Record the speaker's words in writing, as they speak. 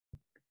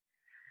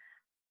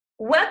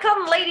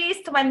Welcome,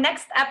 ladies, to my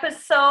next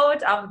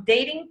episode of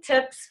Dating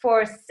Tips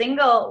for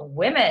Single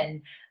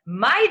Women.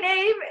 My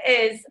name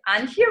is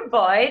Antje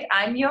Boyd.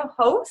 I'm your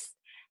host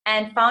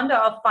and founder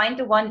of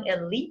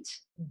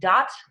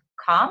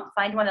findoneelite.com,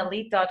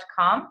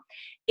 findoneelite.com.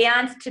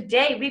 And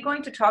today we're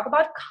going to talk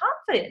about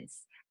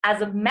confidence.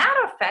 As a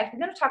matter of fact,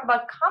 we're going to talk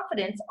about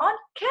confidence on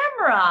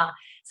camera.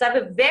 So I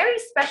have a very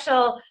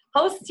special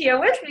host here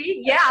with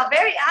me. Yeah,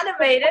 very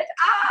animated.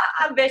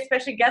 A very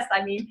special guest,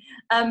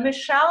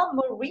 Michelle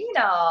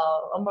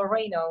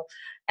Moreno.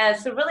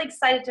 So really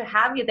excited to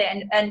have you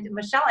there. And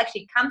Michelle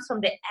actually comes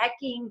from the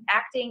acting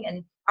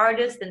and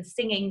artist and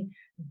singing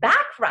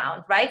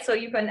background, right? So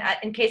you can,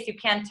 in case you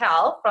can't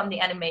tell from the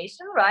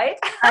animation, right?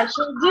 I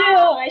sure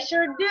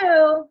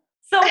do.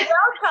 So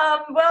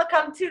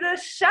welcome to the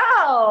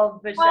show,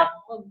 Michelle.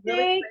 Well,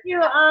 thank you,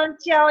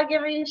 Antje. I'll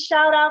give you a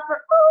shout out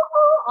for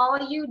all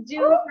you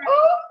do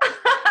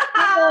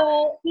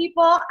for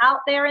people out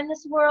there in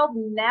this world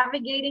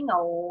navigating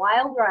a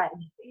wild ride.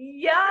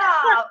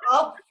 Yeah,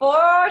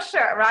 for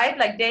sure, right?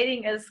 Like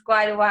dating is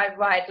quite a wild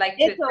ride. Like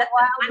it's a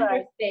wild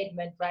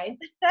understatement, right?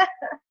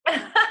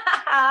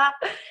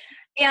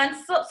 And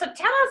so tell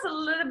us a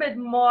little bit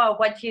more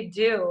what you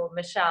do,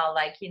 Michelle,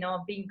 like,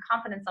 being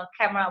confident on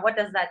camera, what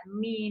does that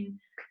mean?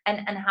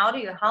 And how do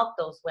you help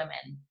those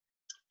women?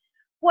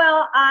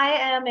 Well, I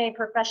am a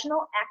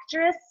professional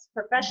actress,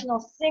 professional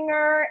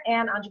singer,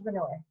 and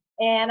entrepreneur.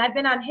 And I've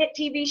been on hit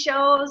TV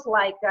shows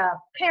like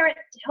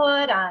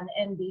Parenthood on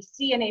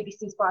NBC and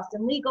ABC's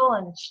Boston Legal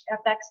and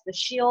FX The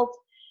Shield.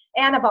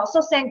 And I've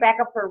also sang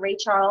backup for Ray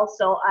Charles.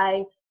 So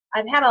I've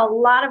had a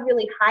lot of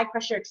really high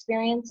pressure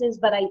experiences,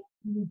 but I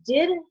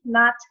did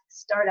not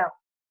start out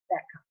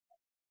that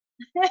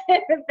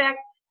confident. In fact,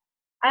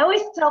 I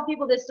always tell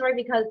people this story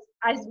because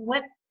I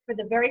went for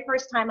the very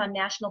first time on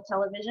national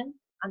television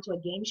onto a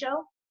game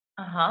show.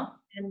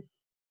 And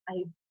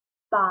I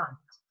bombed.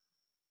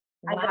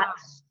 Wow. I got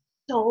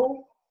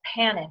so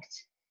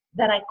panicked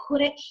that I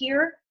couldn't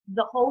hear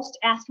the host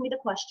ask me the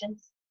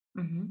questions.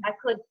 Mm-hmm. I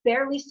could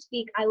barely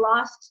speak. I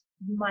lost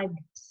my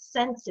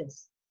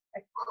senses.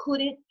 I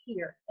couldn't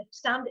hear.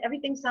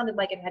 Everything sounded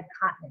like it had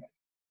cotton in it.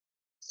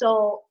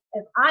 So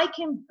if I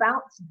can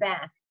bounce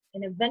back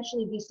and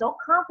eventually be so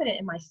confident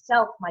in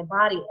myself, my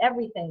body,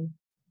 everything,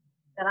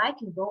 that I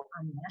can go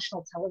on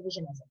national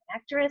television as an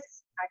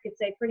actress, I could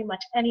say pretty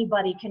much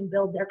anybody can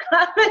build their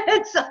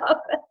confidence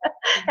up.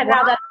 And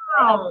now that's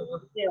what I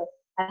do.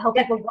 I help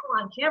people go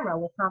on camera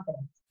with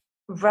confidence.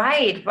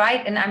 Right.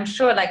 And I'm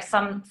sure like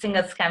some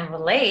singers can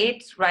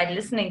relate, right,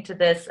 listening to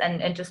this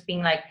and just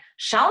being like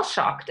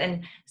shell-shocked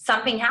and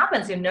something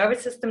happens, your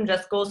nervous system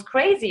just goes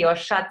crazy or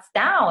shuts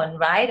down,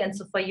 right? And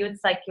so for you,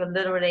 it's like you're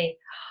literally,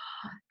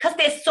 because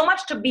there's so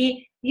much to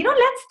be,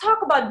 let's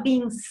talk about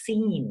being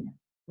seen,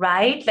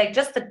 right? Like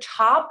just the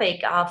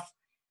topic of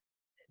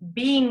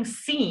being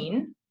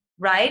seen,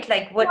 right?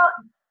 Like what, well,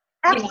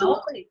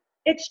 absolutely.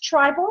 It's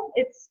tribal.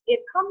 It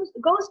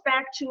goes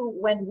back to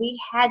when we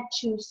had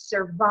to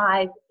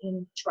survive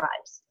in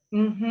tribes.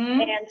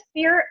 Mm-hmm. And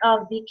fear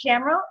of the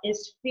camera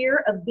is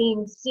fear of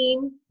being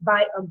seen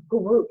by a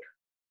group.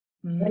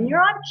 Mm-hmm. When you're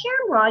on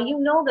camera, you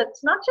know that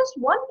it's not just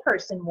one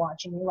person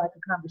watching you like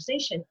a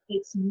conversation.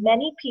 It's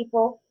many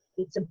people.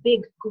 It's a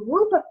big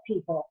group of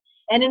people.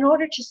 And in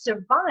order to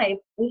survive,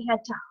 we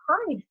had to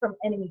hide from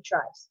enemy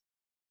tribes.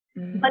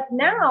 Mm-hmm. But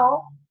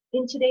now,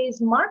 in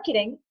today's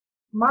marketing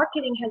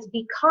has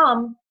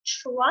become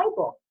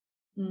tribal.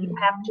 Mm-hmm. You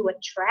have to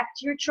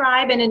attract your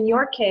tribe, and in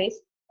your case,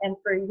 and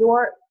for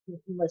your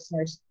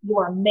listeners,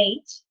 your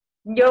mate.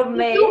 You have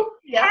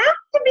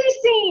to be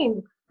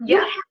seen. Yeah.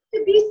 You have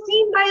to be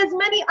seen by as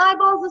many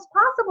eyeballs as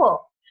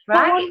possible. Right.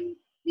 But when we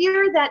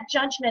fear that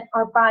judgment,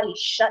 our body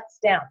shuts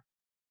down.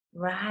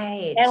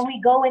 Right. And we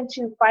go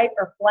into fight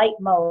or flight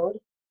mode,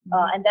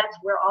 and that's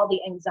where all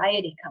the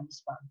anxiety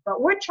comes from.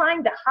 But we're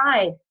trying to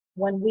hide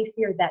when we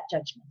fear that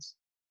judgment.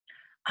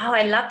 Oh,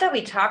 I love that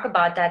we talk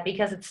about that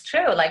because it's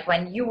true. Like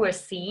when you were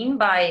seen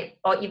by,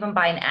 or even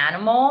by an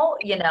animal,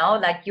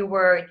 like you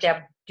were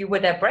their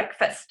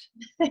breakfast.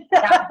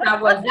 that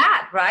was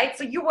that, right?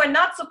 So you were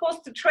not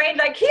supposed to train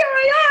like, here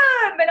I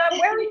am, and I'm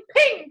wearing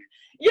pink,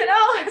 so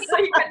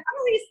you can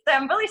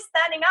really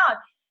standing out.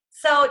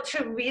 So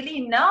to really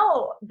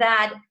know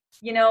that,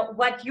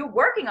 what you're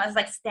working on is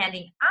like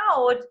standing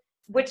out,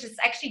 which is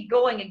actually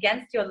going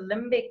against your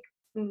limbic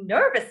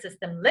nervous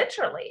system,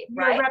 literally,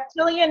 right? Your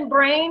reptilian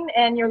brain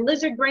and your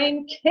lizard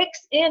brain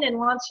kicks in and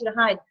wants you to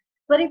hide.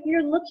 But if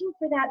you're looking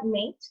for that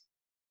mate,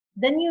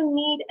 then you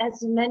need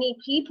as many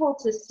people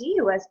to see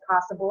you as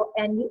possible,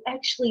 and you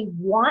actually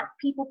want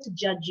people to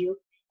judge you,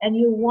 and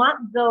you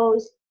want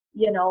those,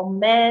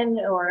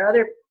 men or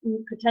other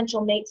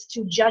potential mates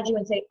to judge you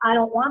and say, I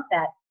don't want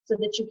that, so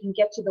that you can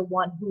get to that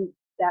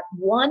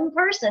one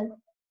person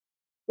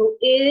who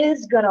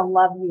is gonna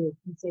love you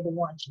and say they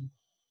want you.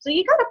 So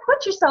you got to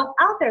put yourself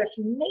out there. It's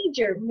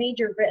major,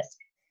 major risk.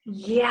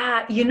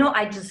 Yeah.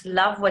 I just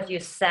love what you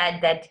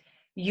said, that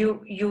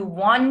you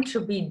want to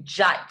be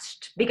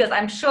judged, because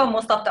I'm sure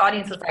most of the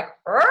audience is like,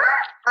 so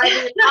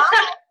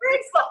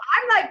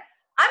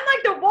I'm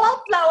like the wall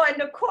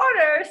in a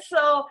corner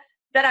so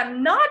that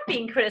I'm not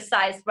being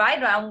criticized,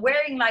 right? Or I'm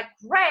wearing like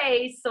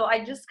gray, so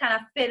I just kind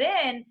of fit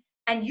in.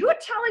 And you're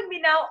telling me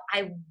now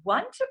I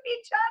want to be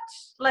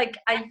judged? Like,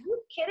 are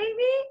you kidding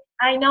me?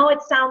 I know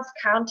it sounds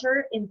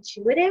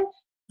counterintuitive,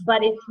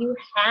 but if you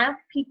have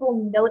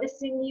people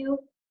noticing you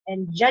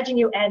and judging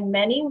you, and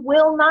many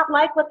will not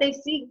like what they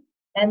see,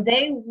 and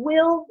they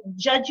will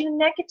judge you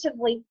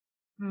negatively,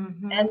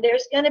 and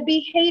there's going to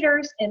be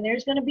haters and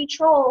there's going to be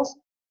trolls,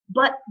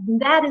 but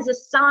that is a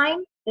sign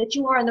that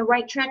you are on the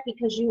right track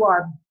because you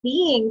are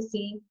being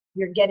seen,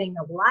 you're getting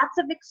lots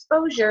of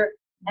exposure,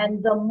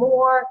 and the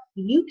more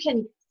you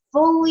can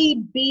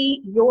fully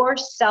be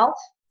yourself,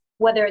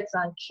 whether it's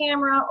on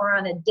camera or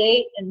on a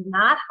date, and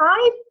not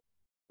hide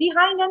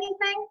behind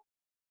anything,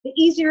 the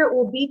easier it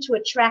will be to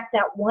attract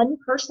that one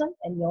person,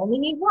 and you only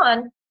need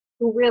one,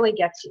 who really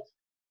gets you.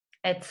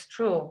 It's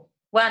true.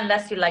 Well,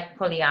 unless you like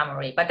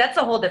polyamory, but that's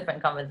a whole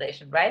different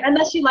conversation, right?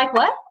 Unless you like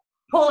what?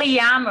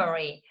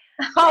 Polyamory.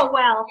 Oh,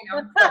 well. You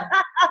know, so,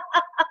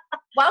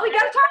 well, we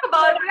got to talk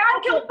about it. We're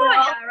on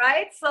California,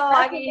 right? So,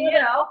 I mean, you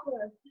know,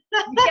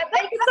 you can't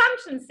make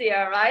assumptions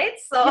here, right?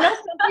 So, you know,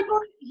 some people,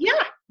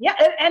 yeah.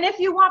 And if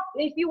you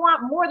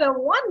want more than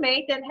one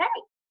mate, then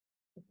hey,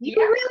 you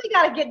really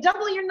got to get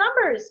double your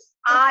numbers.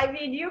 I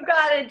mean, you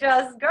got to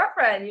just,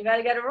 girlfriend, you got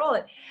to get it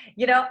rolling,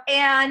 you know,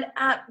 and,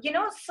 you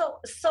know, so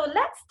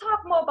let's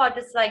talk more about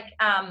this, like,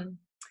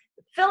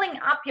 filling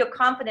up your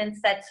confidence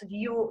that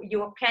you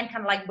can kind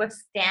of like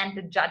withstand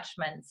the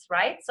judgments,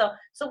 right? So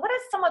what are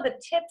some of the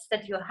tips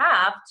that you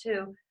have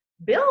to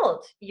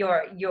build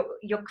your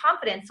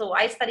confidence? So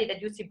I studied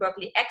at UC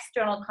Berkeley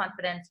external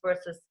confidence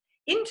versus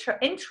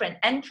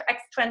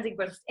extrinsic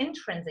versus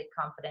intrinsic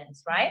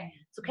confidence, right?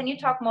 So can you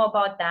talk more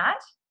about that?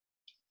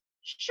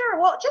 Sure.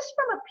 Well, just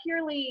from a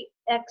purely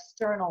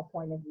external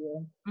point of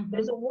view,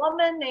 there's a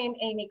woman named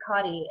Amy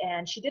Cuddy,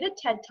 and she did a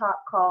TED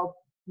Talk called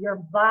 "Your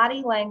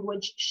Body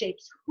Language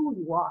Shapes Who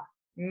You Are."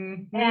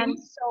 And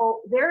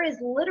so there is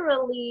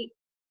literally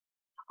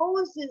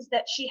poses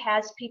that she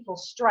has people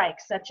strike,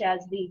 such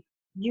as the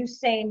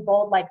Usain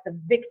Bolt, like the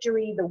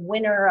victory, the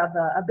winner of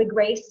a big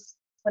race.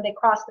 When they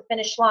cross the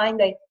finish line,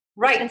 they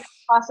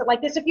cross it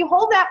like this. If you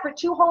hold that for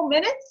 2 whole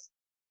minutes,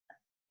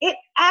 it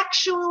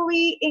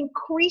actually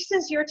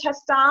increases your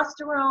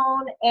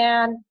testosterone,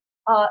 and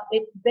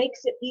it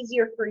makes it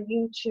easier for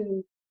you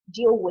to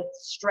deal with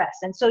stress.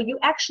 And so you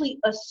actually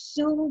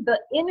assume the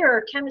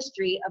inner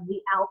chemistry of the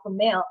alpha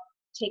male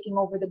taking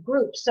over the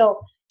group.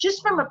 So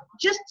just from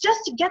just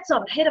to get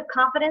some hit of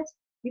confidence,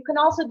 you can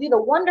also do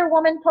the Wonder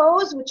Woman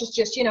pose, which is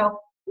just, you know,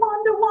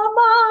 Wonder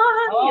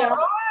Woman.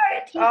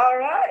 All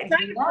right.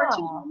 For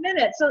 2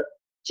 minutes. So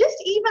just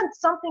even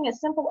something as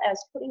simple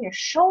as putting your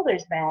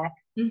shoulders back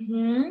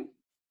and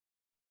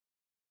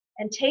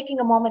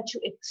taking a moment to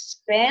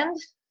expand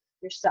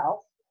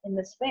yourself in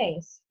the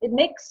space, it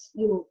makes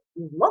you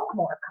look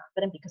more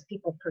confident because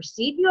people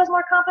perceive you as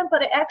more confident,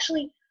 but it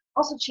actually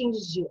also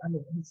changes you on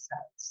the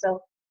inside.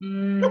 So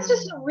that's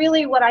just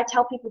really what I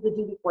tell people to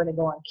do before they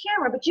go on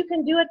camera, but you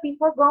can do it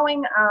before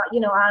going, you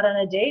know, out on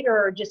a date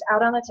or just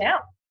out on the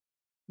town.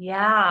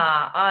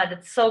 Yeah,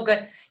 that's so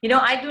good. You know,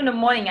 I do in the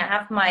morning, I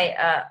have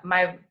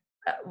my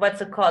what's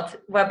it called?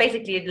 Well,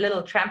 basically a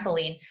little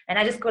trampoline, and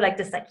I just go like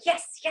this, like,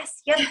 yes,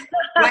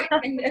 right?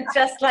 And it's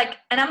just like,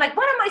 and I'm like,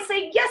 what am I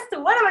saying yes to?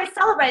 What am I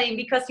celebrating?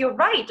 Because you're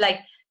right, like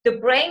the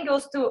brain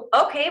goes to,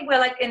 okay, we're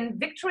like in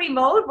victory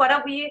mode. What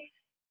are we,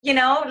 you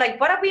know, like,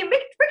 what are we in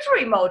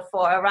victory mode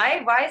for,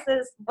 right? Why is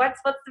this,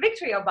 what's the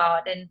victory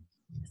about? And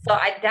so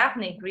I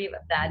definitely agree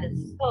with that.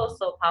 It's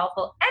so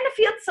powerful, and it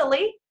feels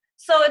silly.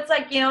 So it's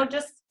like, you know,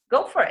 just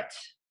go for it.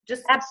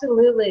 Just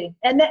absolutely.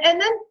 And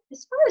then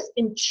as far as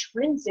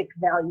intrinsic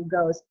value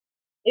goes,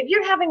 if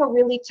you're having a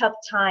really tough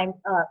time,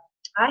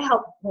 I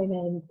help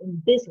women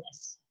in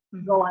business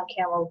go on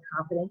camera with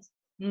confidence.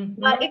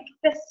 But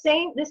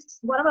this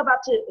what I'm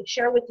about to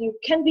share with you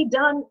can be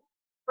done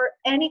for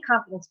any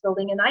confidence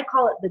building, and I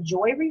call it the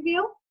joy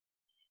review.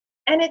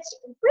 And it's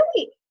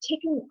really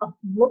taking a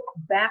look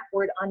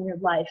backward on your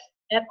life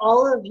at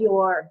all of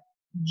your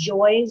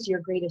joys, your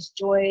greatest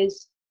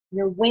joys,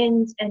 your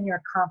wins, and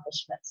your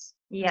accomplishments.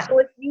 Yeah. So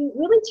if you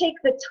really take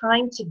the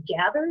time to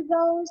gather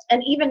those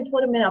and even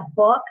put them in a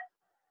book,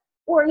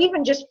 or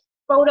even just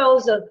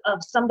photos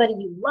of somebody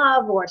you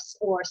love or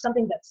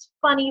something that's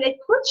funny, they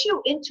put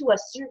you into a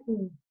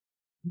certain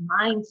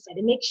mindset.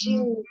 It makes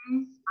you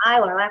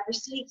smile or laugh or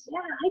say, yeah,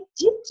 I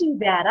did do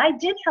that. I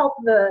did help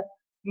the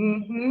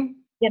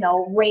you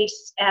know,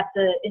 race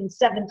in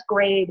 7th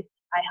grade.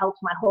 I helped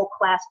my whole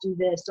class do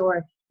this,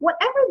 or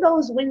whatever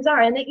those wins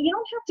are. And you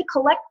don't have to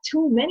collect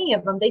too many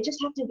of them. They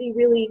just have to be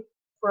really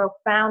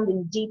profound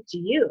and deep to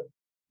you.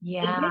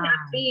 Yeah. It may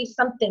not be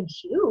something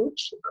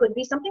huge. It could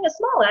be something as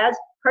small as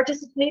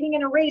participating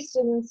in a race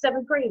in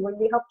 7th grade where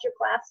you helped your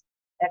class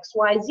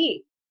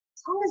XYZ.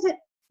 As long as it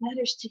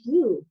matters to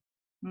you,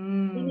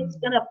 then it's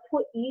going to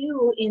put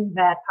you in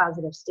that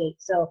positive state.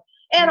 So,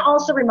 and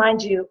also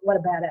remind you what a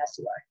badass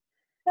you are.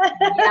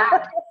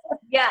 Yeah.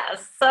 Yeah,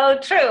 so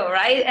true,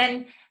 right?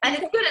 And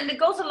it's good, and it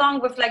goes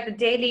along with like the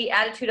daily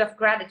attitude of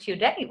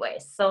gratitude anyway.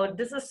 So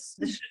this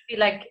should be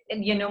like,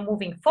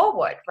 moving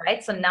forward,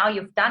 right? So now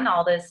you've done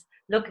all this,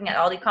 looking at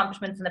all the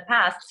accomplishments in the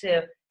past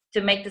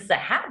to make this a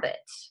habit,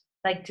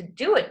 like to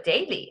do it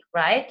daily,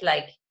 right?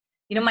 Like,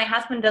 my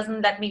husband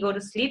doesn't let me go to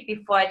sleep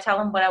before I tell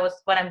him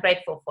what I'm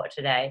grateful for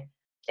today.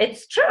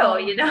 It's true, Oh,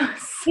 he does.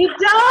 What a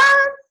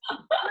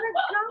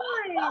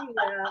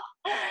guy.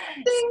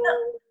 So,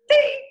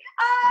 ding,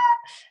 ah.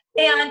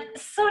 And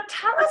so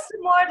tell us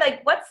more,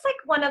 like, what's like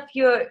one of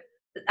your,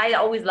 I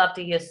always love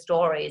to hear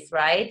stories,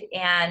 right?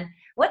 And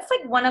what's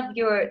like one of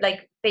your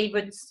like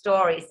favorite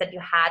stories that you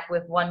had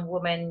with one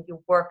woman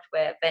you worked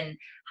with, and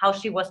how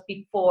she was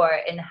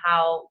before, and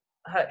how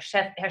her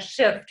shift,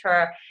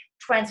 her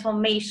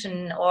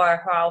transformation,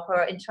 or how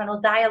her internal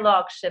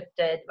dialogue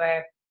shifted,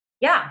 where,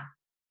 yeah.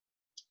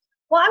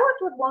 Well, I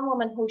worked with one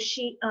woman who this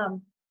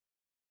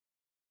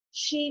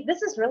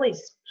is really,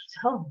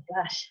 oh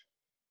gosh,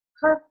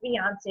 her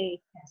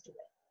fiance passed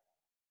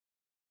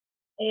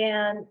away,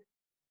 and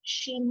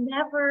she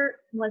never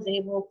was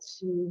able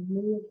to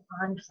move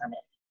on from it.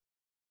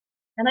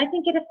 And I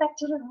think it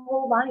affected her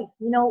whole life.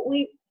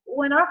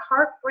 When our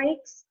heart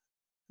breaks,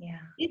 Yeah.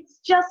 it's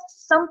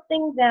just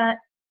something that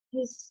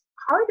is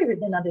harder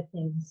than other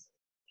things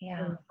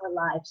Yeah. in our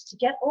lives to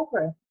get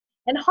over.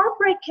 And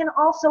heartbreak can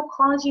also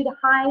cause you to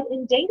hide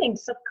in dating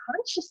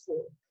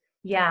subconsciously.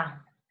 Yeah.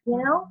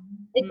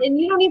 Mm-hmm. And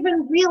you don't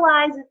even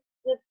realize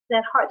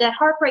that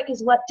heartbreak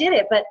is what did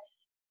it. But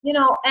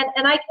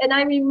and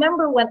I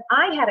remember when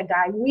I had a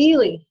guy,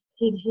 really,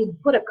 he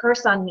put a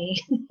curse on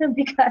me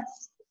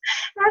because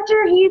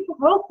after he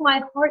broke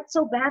my heart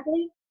so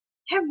badly,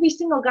 every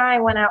single guy I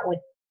went out with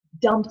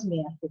dumped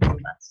me after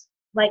 2 months.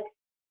 Like,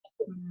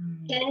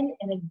 again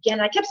and again.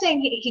 I kept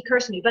saying he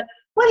cursed me, but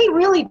what he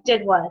really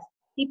did was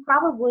he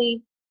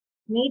probably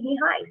made me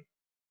hide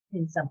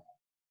in something.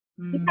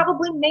 He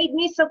probably made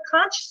me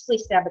subconsciously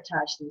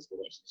sabotage these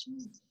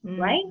relationships,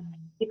 right?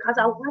 Because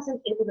I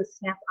wasn't able to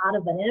snap out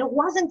of it. And it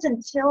wasn't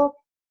until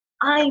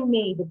I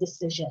made the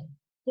decision,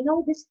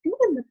 this thing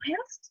in the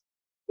past,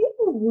 it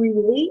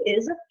really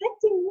is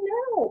affecting me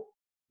now.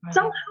 Right.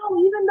 Somehow,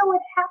 even though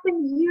it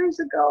happened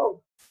years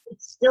ago,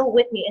 it's still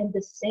with me. And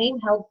the same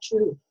held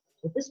true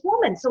with this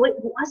woman. So it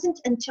wasn't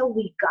until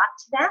we got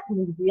to that and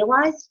we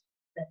realized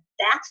that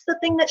that's the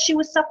thing that she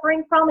was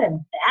suffering from,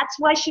 and that's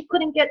why she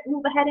couldn't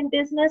move ahead in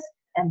business,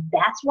 and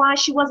that's why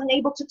she wasn't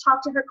able to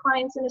talk to her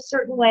clients in a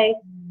certain way.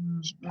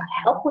 She got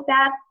help with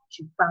that.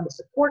 She found a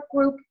support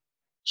group.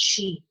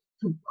 She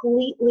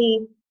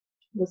completely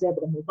was able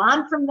to move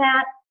on from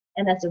that,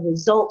 and as a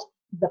result,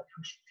 the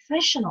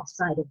professional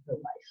side of her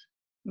life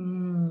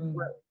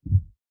grew.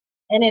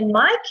 And in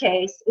my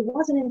case, it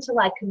wasn't until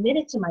I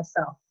committed to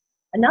myself,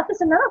 enough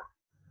is enough.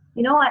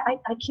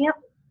 I can't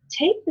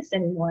take this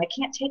anymore. I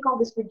can't take all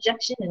this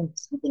rejection, and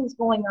something's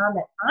going on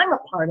that I'm a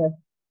part of,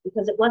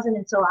 because it wasn't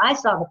until I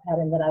saw the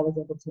pattern that I was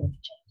able to make a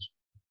change.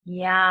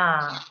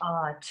 Yeah.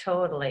 Oh,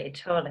 totally.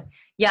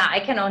 Yeah, I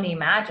can only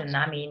imagine.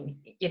 I mean,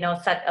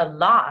 such a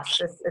loss.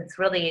 It's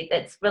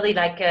really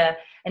like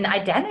an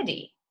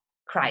identity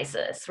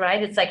crisis,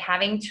 right? It's like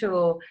having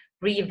to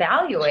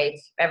reevaluate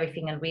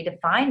everything and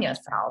redefine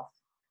yourself,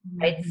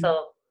 right?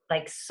 So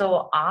like,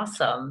 so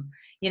awesome.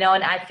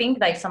 And I think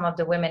like some of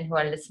the women who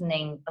are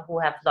listening, who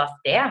have lost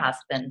their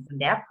husbands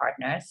and their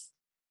partners,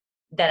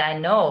 that I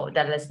know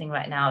that are listening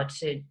right now,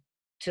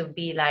 to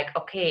be like,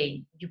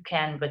 okay, you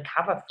can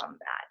recover from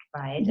that,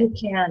 right? You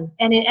can.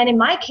 And in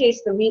my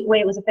case, the way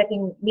it was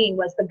affecting me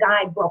was the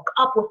guy broke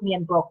up with me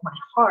and broke my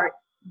heart,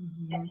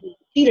 and he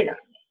cheated on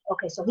me.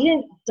 Okay, so he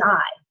didn't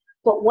die,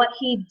 but what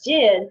he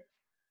did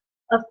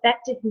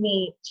affected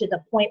me to the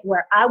point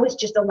where I was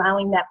just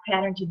allowing that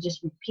pattern to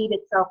just repeat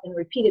itself,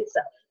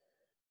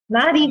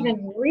 not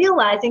even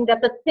realizing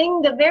that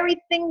the very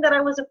thing that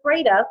I was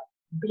afraid of,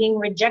 being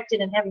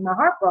rejected and having my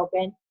heart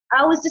broken,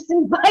 I was just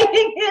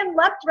inviting in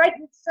left, right,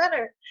 and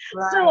center.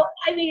 Right. So,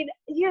 I mean,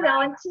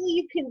 until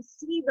you can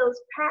see those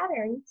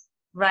patterns,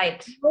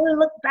 right, you really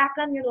look back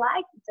on your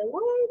life and say,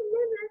 wait a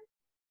minute.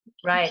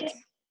 Right.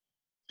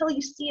 Until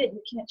you see it,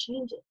 you can't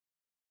change it.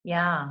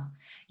 Yeah.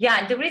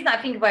 And the reason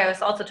I think why I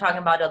was also talking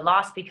about a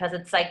loss, because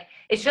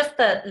it's just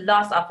the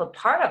loss of a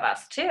part of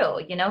us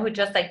too, who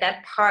just like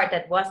that part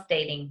that was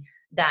dating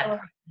that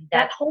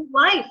whole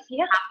life,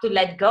 yeah, have to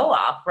let go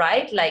of,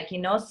 right?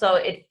 So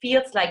it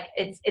feels like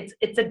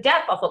it's a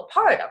death of a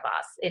part of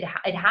us. It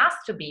has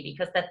to be,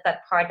 because that's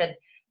that part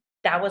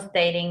that was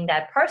dating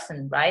that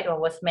person, right? Or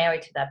was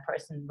married to that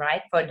person,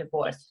 right? For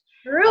divorce.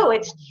 True.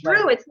 It's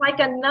true. It's like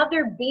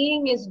another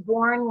being is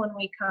born when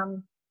we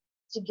come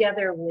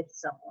together with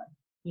someone.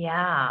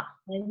 Yeah.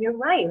 And you're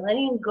right.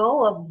 Letting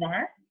go of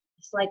that,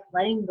 it's like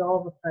letting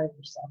go of a part of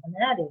yourself. And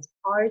that is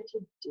hard to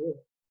do.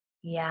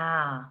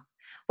 Yeah.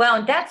 Well,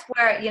 and that's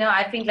where,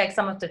 I think like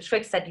some of the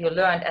tricks that you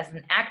learned as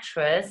an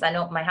actress, I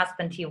know my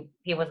husband,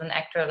 he was an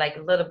actor, like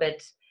a little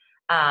bit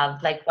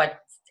like what,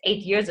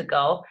 8 years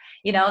ago,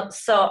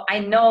 so I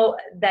know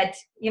that,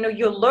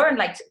 you learn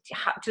like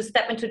to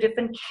step into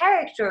different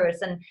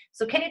characters. And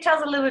so can you tell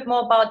us a little bit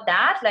more about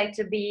that? Like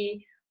to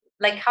be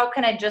like, how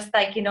can I just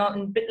like, in a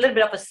little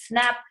bit of a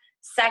snap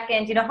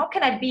second, how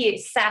can I be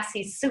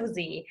sassy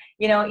Susie,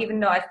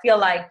 even though I feel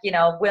like,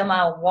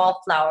 Wilma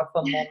Wallflower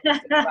for moments,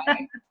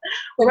 right?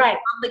 Right.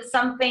 Like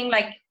something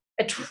like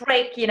a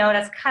trick,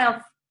 that's kind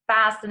of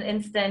fast and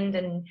instant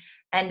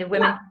and the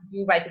women can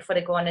do right before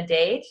they go on a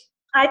date.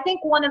 I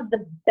think one of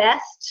the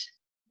best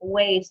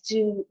ways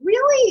to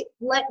really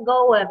let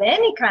go of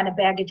any kind of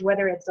baggage,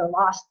 whether it's a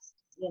lost,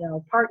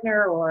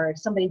 partner or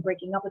somebody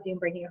breaking up with you and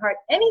breaking your heart,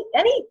 any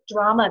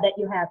drama that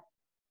you have,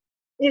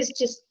 is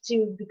just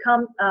to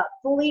become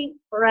fully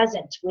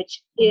present,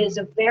 which is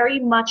a very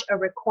much a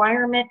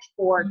requirement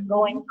for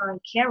going on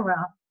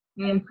camera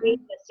and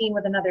creating a scene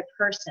with another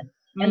person.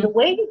 And the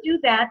way to do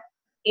that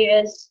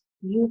is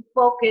you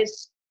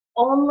focus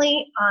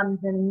only on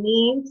the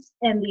needs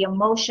and the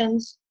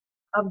emotions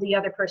of the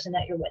other person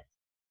that you're with.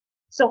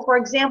 So for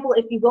example,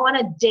 if you go on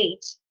a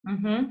date,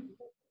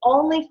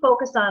 only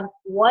focus on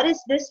what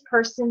does this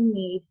person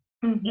need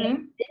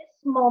in this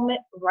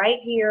moment right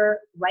here,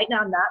 right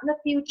now, not in the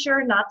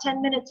future, not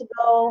 10 minutes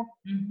ago.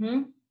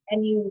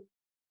 And you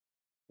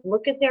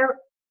look at their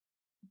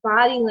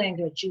body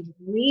language, you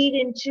read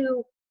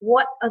into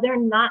what they're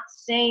not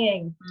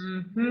saying.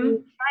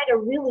 You try to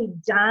really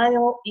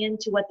dial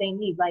into what they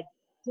need. Like,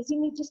 does he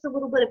need just a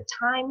little bit of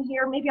time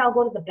here? Maybe I'll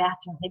go to the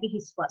bathroom. Maybe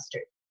he's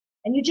flustered.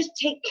 And you just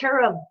take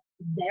care of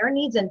their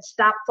needs and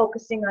stop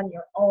focusing on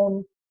your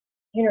own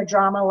inner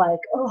drama, like,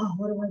 oh,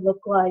 what do I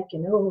look like?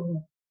 And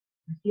oh,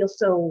 I feel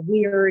so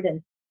weird.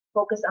 And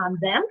focus on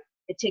them.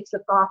 It takes the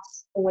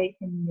thoughts away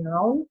from your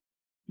own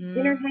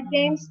inner head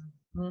games.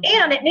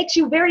 And it makes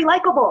you very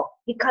likable,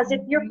 because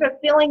if you're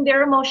fulfilling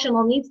their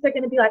emotional needs, they're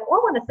going to be like, oh, I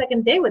want a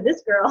second date with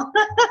this girl.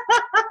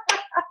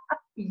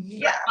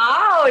 Yeah.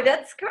 Oh,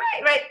 that's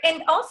great. Right.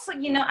 And also,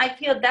 I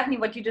feel definitely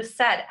what you just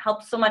said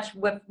helps so much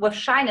with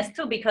shyness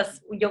too, because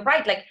you're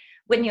right. Like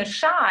when you're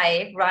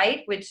shy,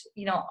 right, which,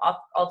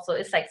 also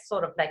is like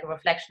sort of like a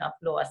reflection of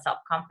lower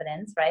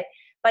self-confidence, right?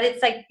 But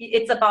it's like,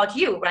 it's about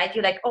you, right?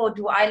 You're like, oh,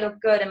 do I look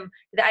good? And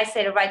did I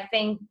say the right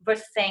thing?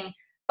 Versus saying,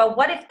 but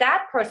what if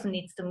that person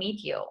needs to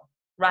meet you,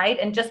 right?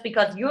 And just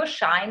because you're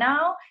shy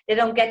now, they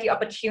don't get the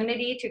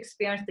opportunity to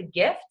experience the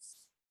gifts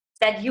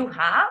that you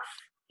have.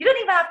 You don't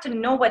even have to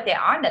know what they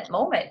are in that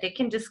moment. They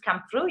can just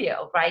come through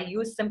you, right?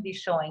 You simply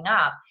showing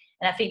up.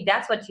 And I think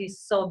that's what you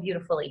so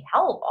beautifully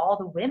help all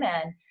the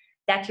women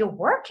that you're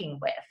working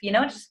with,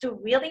 just to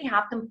really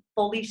have them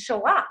fully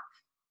show up.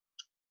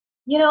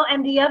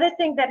 And the other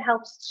thing that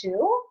helps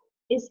too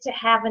is to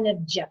have an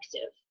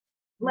objective.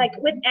 Like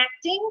with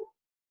acting,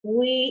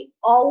 we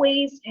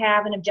always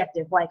have an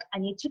objective. Like, I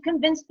need to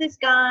convince this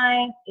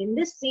guy in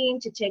this scene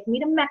to take me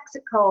to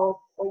Mexico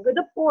over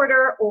the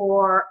border,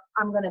 or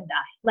I'm going to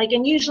die. Like,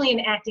 and usually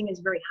in acting is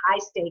very high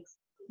stakes.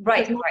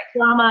 Right.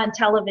 Drama on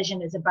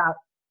television is about.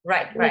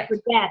 Right.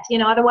 Forget,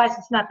 otherwise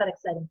it's not that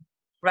exciting.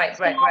 Right.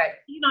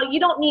 You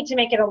don't need to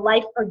make it a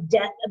life or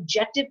death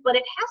objective, but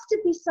it has to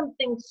be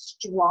something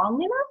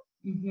strong enough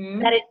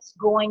that it's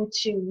going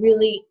to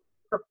really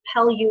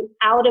propel you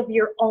out of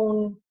your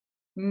own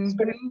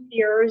sort of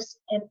fears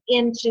and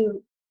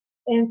into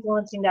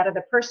influencing that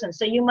other person.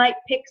 So you might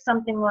pick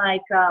something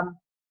like,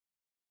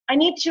 I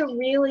need to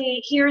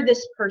really hear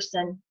this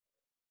person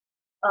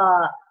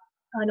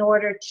in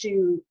order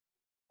to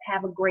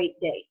have a great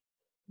date.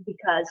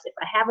 Because if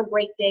I have a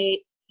great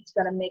date, it's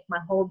going to make my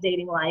whole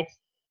dating life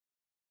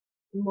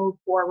move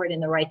forward in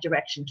the right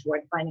direction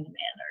toward finding a man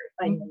or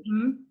finding a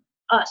man.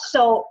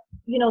 So,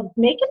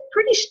 make it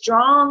pretty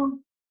strong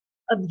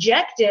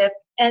objective,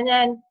 and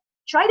then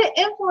try to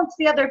influence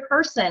the other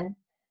person,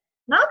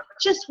 not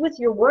just with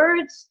your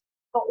words,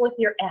 but with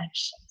your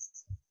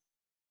actions.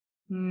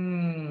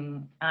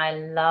 I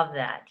love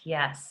that.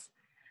 Yes.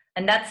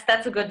 And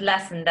that's a good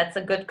lesson. That's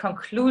a good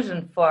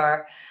conclusion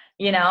for,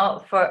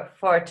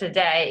 for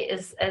today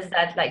is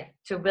that, like,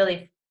 to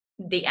really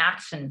the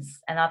actions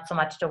and not so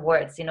much the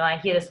words. I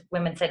hear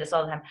women say this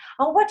all the time.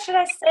 Oh, what should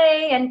I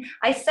say? And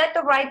I said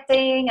the right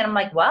thing. And I'm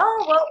like, well,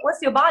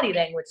 what's your body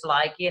language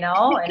like, and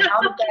how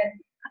does that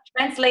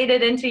translate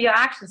it into your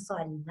actions? So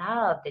I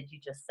love that you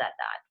just said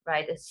that,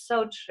 right? It's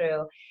so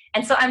true.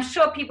 And so I'm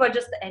sure people are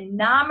just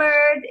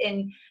enamored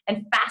and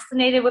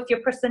fascinated with your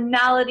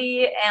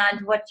personality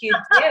and what you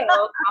do,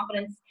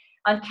 confidence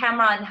on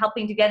camera and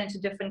helping to get into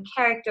different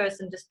characters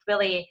and just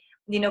really,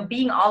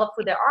 being all of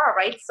who they are,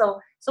 right? So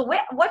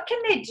what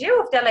can they do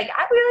if they're like,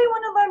 I really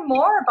want to learn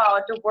more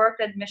about the work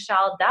that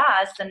Michelle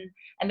does and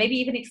maybe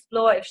even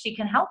explore if she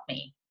can help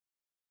me?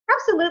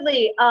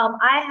 Absolutely.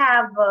 I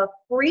have a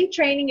free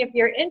training if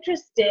you're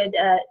interested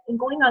in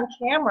going on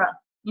camera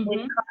with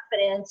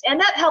confidence. And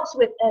that helps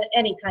with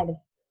any kind of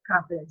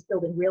confidence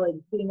building,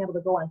 really. Being able to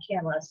go on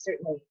camera is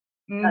certainly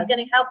going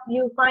to help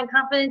you find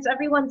confidence.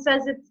 Everyone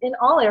says it's in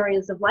all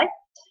areas of life.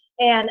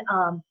 And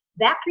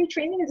that free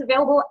training is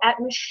available at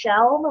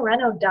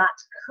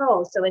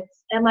michellemoreno.co. So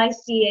it's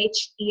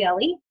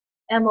MICHELE.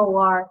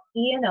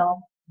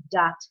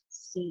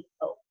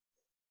 MichelleMoreno.co.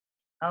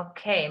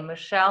 Okay,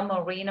 Michelle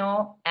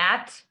Moreno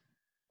at,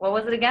 what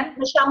was it again?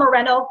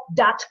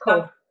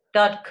 MichelleMoreno.co.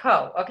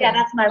 .co. Okay. Yeah,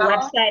 that's my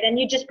website. And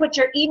you just put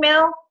your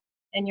email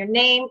and your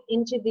name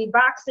into the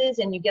boxes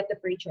and you get the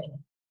free training.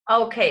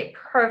 Okay,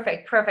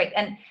 perfect, perfect.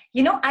 And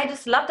I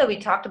just love that we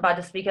talked about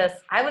this, because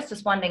I was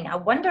just wondering, I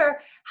wonder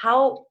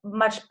how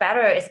much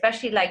better,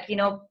 especially like,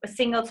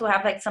 singles who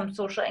have like some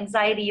social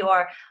anxiety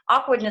or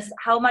awkwardness,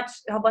 how much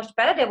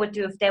better they would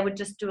do if they would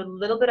just do a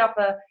little bit of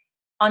a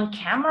on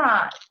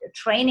camera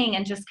training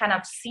and just kind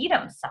of see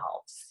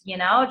themselves,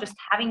 just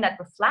having that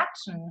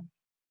reflection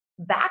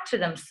back to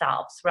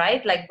themselves,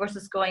 right? Like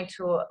versus going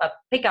to a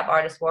pickup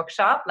artist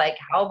workshop, like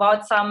how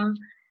about some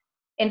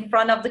in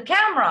front of the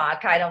camera,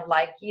 kind of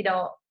like,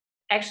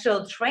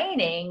 actual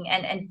training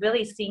and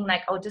really seeing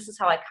like, oh, this is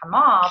how I come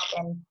off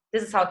and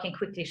this is how I can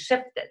quickly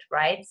shift it,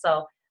 right?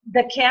 So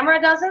the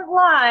camera doesn't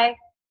lie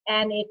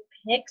and it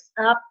picks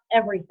up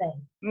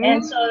everything.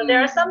 And so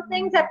there are some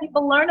things that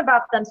people learn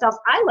about themselves.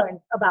 I learned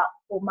about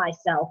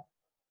myself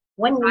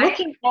when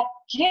looking at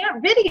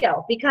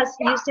video, because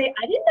you say,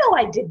 I didn't know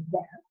I did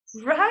that.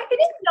 Right. I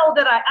didn't know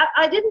that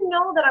I didn't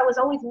know that I was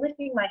always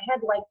lifting my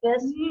head like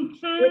this,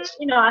 which,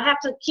 I have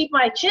to keep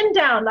my chin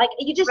down. Like,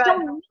 you just don't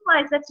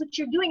realize that's what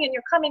you're doing, and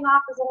you're coming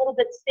off as a little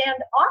bit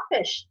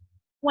standoffish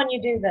when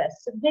you do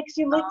this. It makes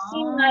you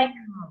seem like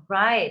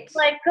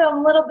a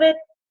little bit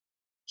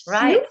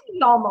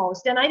snooty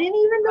almost, and I didn't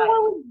even know I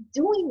was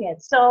doing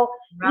it. So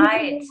you can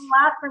learn a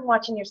lot from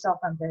watching yourself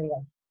on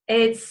video.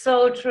 It's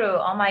so true.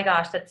 Oh my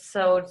gosh, that's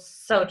so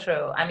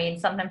true. I mean,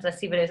 sometimes I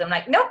see videos, I'm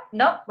like, nope,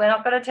 we're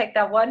not going to take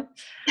that one.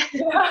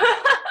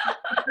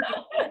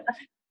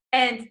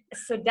 And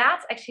so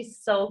that's actually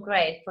so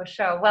great, for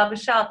sure. Well,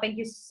 Michelle, thank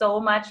you so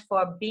much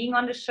for being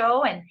on the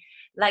show. And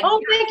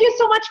thank you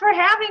so much for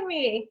having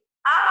me.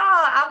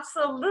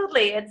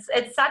 Absolutely. It's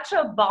such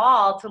a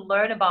ball to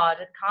learn about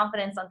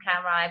confidence on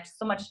camera. I have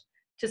so much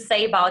to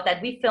say about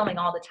that. We're filming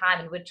all the time,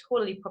 and we're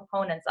totally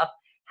proponents of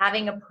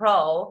having a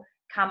pro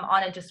come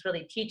on and just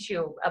really teach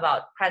you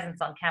about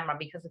presence on camera,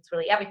 because it's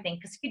really everything.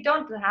 Because if you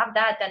don't have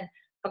that, then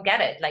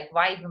forget it. Like,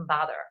 why even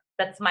bother?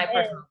 That's my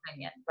personal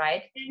opinion,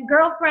 right? And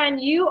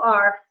girlfriend, you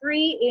are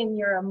free in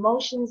your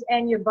emotions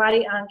and your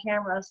body on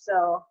camera.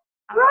 So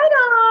right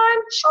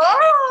on. All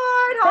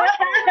right.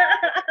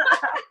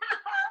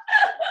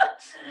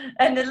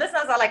 And the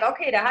listeners are like,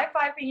 okay, they're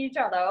high-fiving each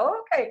other.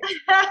 Okay.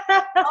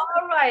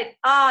 All right.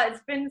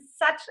 It's been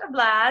such a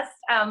blast.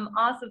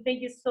 Awesome.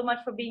 Thank you so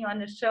much for being on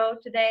the show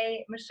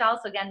today, Michelle.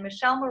 So again,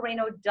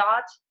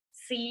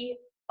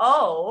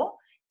 MichelleMoreno.co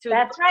to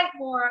learn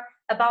more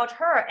about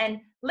her. And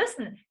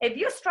listen, if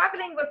you're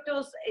struggling with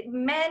those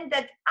men,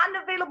 that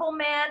unavailable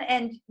man,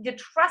 and the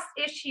trust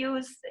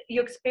issues,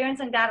 you're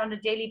experiencing that on a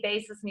daily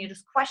basis, and you're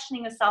just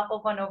questioning yourself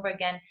over and over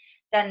again,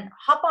 then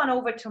hop on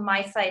over to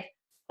my site,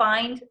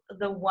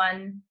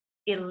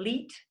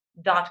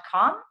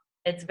 findoneelite.com.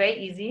 It's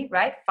very easy,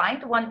 right?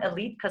 Find one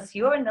elite, because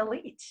you're an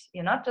elite.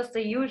 You're not just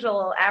a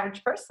usual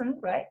average person,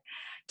 right?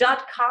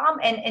 .com,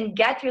 and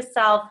get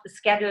yourself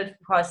scheduled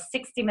for a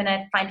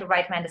 60-minute Find the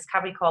Right Man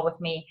discovery call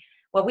with me,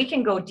 where we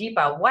can go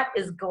deeper. What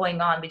is going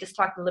on? We just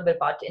talked a little bit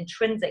about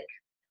intrinsic,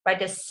 right?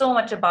 There's so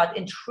much about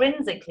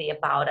intrinsically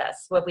about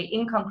us where we're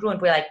incongruent.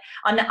 We're like,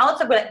 on the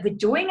outside, we're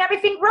doing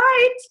everything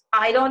right.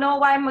 I don't know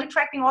why I'm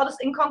attracting all this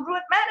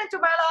incongruent men into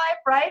my life,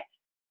 right?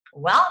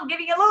 Well, I'm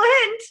giving you a little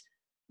hint.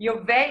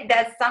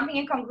 There's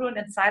something incongruent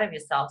inside of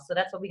yourself. So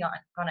that's what we're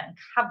gonna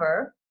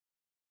uncover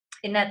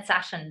in that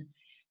session.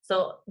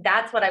 So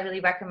that's what I really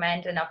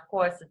recommend. And of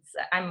course,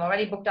 I'm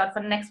already booked out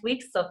for the next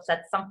week. So if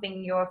that's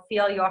something you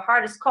feel your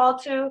heart is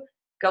called to,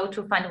 go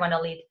to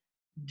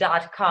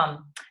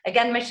findoneelite.com.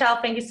 Again,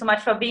 Michelle, thank you so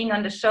much for being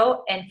on the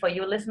show. And for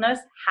you listeners,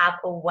 have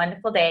a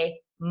wonderful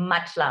day.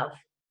 Much love.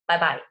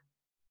 Bye-bye.